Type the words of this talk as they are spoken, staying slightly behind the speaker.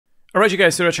Alright you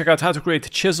guys, so check out how to create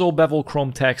Chiseled Bevel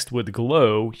Chrome text with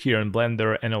glow here in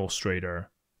Blender and Illustrator.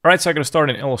 Alright, so I'm going to start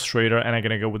in Illustrator and I'm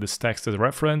going to go with this text as a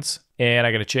reference. And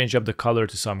I'm going to change up the color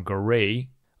to some gray.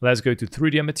 Let's go to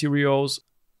 3D materials.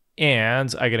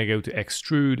 And I'm going to go to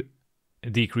extrude.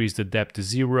 Decrease the depth to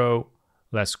 0.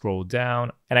 Let's scroll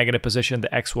down. And I'm going to position the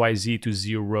XYZ to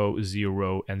 0,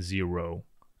 0, and 0.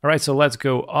 Alright, so let's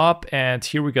go up and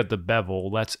here we got the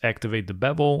bevel. Let's activate the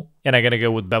bevel. And I'm going to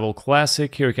go with Bevel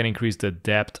Classic. Here you can increase the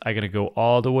depth. I'm going to go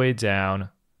all the way down.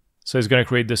 So it's going to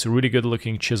create this really good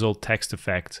looking chiseled text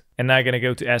effect. And now I'm going to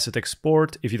go to Asset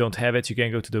Export. If you don't have it, you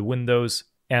can go to the Windows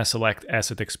and select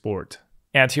Asset Export.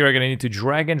 And here I'm going to need to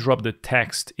drag and drop the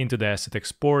text into the Asset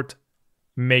Export.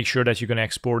 Make sure that you're going to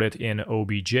export it in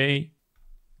OBJ.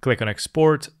 Click on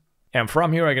Export. And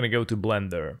from here, I'm going to go to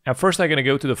Blender. And first, I'm going to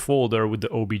go to the folder with the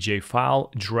OBJ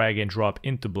file, drag and drop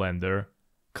into Blender.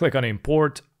 Click on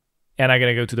Import. And I'm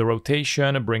going to go to the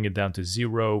rotation, bring it down to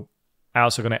 0. I'm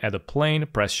also going to add a plane,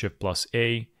 press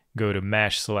Shift+A, go to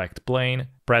Mesh, select plane,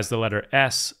 press the letter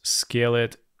S, scale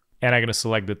it. And I'm going to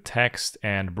select the text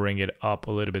and bring it up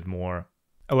a little bit more.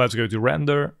 And let's go to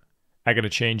Render. I'm going to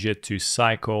change it to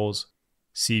Cycles,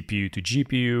 CPU to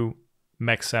GPU,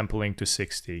 Max Sampling to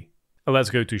 60.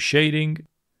 Let's go to shading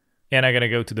and I'm going to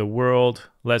go to the world.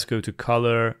 Let's go to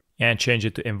color and change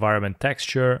it to environment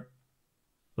texture.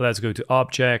 Let's go to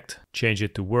object, change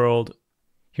it to world.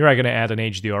 Here I'm going to add an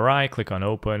HDRI, click on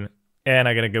open and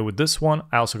I'm going to go with this one.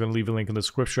 I'm also going to leave a link in the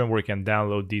description where you can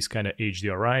download these kind of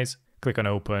HDRIs. Click on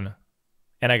open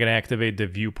and I'm going to activate the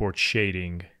viewport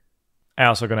shading. I'm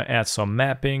also going to add some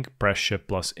mapping, press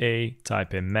Shift+A,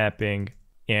 type in mapping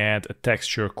and a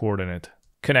texture coordinate.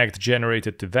 Connect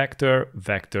generated to vector,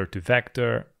 vector to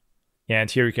vector.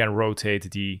 And here you can rotate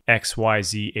the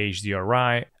XYZ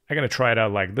HDRI. I'm going to try it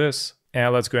out like this.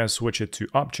 And let's go and switch it to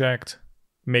object.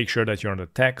 Make sure that you're on the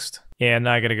text. And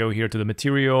now I'm going to go here to the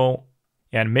material.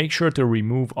 And make sure to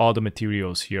remove all the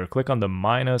materials here. Click on the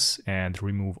minus and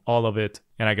remove all of it.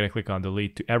 And I'm going to click on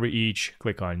delete to every each.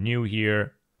 Click on new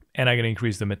here. And I'm going to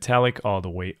increase the metallic all the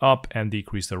way up and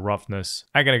decrease the roughness.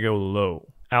 I'm going to go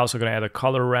low. I'm also going to add a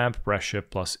color ramp, press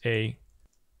Shift+A,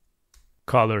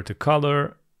 color to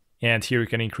color, and here you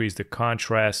can increase the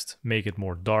contrast, make it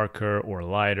more darker or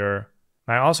lighter.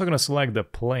 I'm also going to select the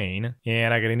plane,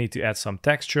 and I'm going to need to add some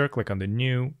texture, click on the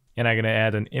new, and I'm going to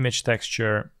add an image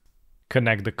texture,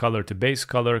 connect the color to base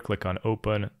color, click on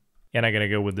open, and I'm going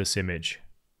to go with this image.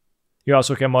 You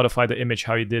also can modify the image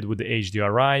how you did with the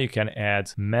HDRI. You can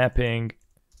add mapping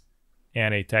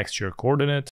and a texture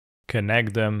coordinate,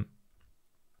 connect them.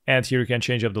 And here you can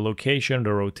change up the location,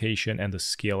 the rotation, and the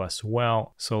scale as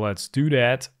well. So let's do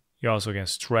that. You also can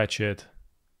stretch it.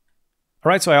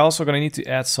 Alright, so I'm also going to need to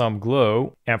add some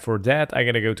glow. And for that, I'm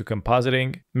going to go to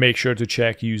compositing. Make sure to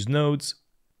check use nodes.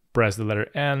 Press the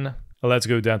letter N. Let's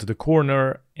go down to the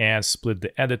corner and split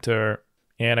the editor.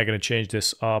 And I'm going to change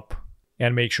this up.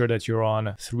 And make sure that you're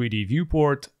on 3D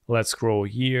viewport. Let's scroll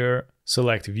here.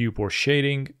 Select viewport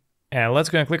shading. And let's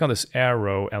go and click on this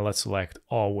arrow and let's select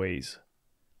always.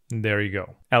 There you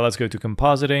go. And let's go to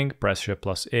compositing, press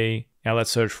Shift+A, and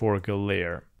let's search for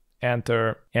glare.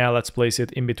 Enter, and let's place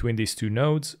it in between these two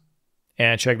nodes.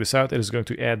 And check this out, it is going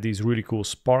to add these really cool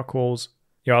sparkles.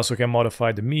 You also can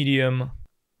modify the medium.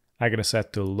 I'm going to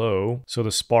set to low, so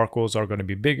the sparkles are going to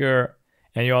be bigger.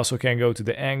 And you also can go to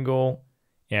the angle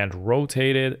and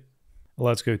rotate it.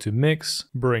 Let's go to mix,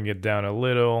 bring it down a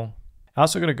little. I'm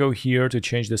also going to go here to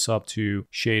change this up to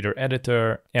shader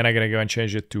editor, and I'm going to go and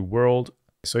change it to world.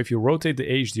 So if you rotate the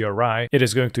HDRI, it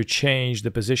is going to change the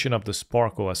position of the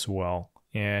sparkle as well.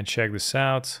 And check this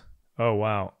out. Oh,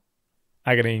 wow.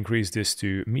 I'm going to increase this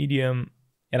to medium.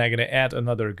 And I'm going to add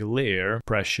another glare.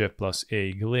 Press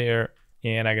Shift+A glare.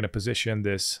 And I'm going to position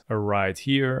this right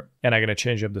here. And I'm going to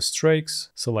change up the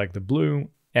strokes. Select the blue.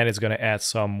 And it's going to add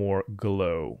some more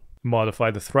glow.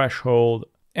 Modify the threshold.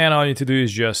 And all you need to do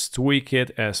is just tweak it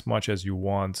as much as you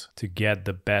want to get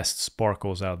the best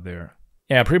sparkles out there.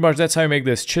 Yeah, pretty much that's how you make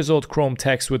this chiseled chrome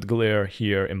text with glare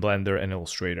here in Blender and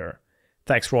Illustrator.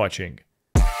 Thanks for watching.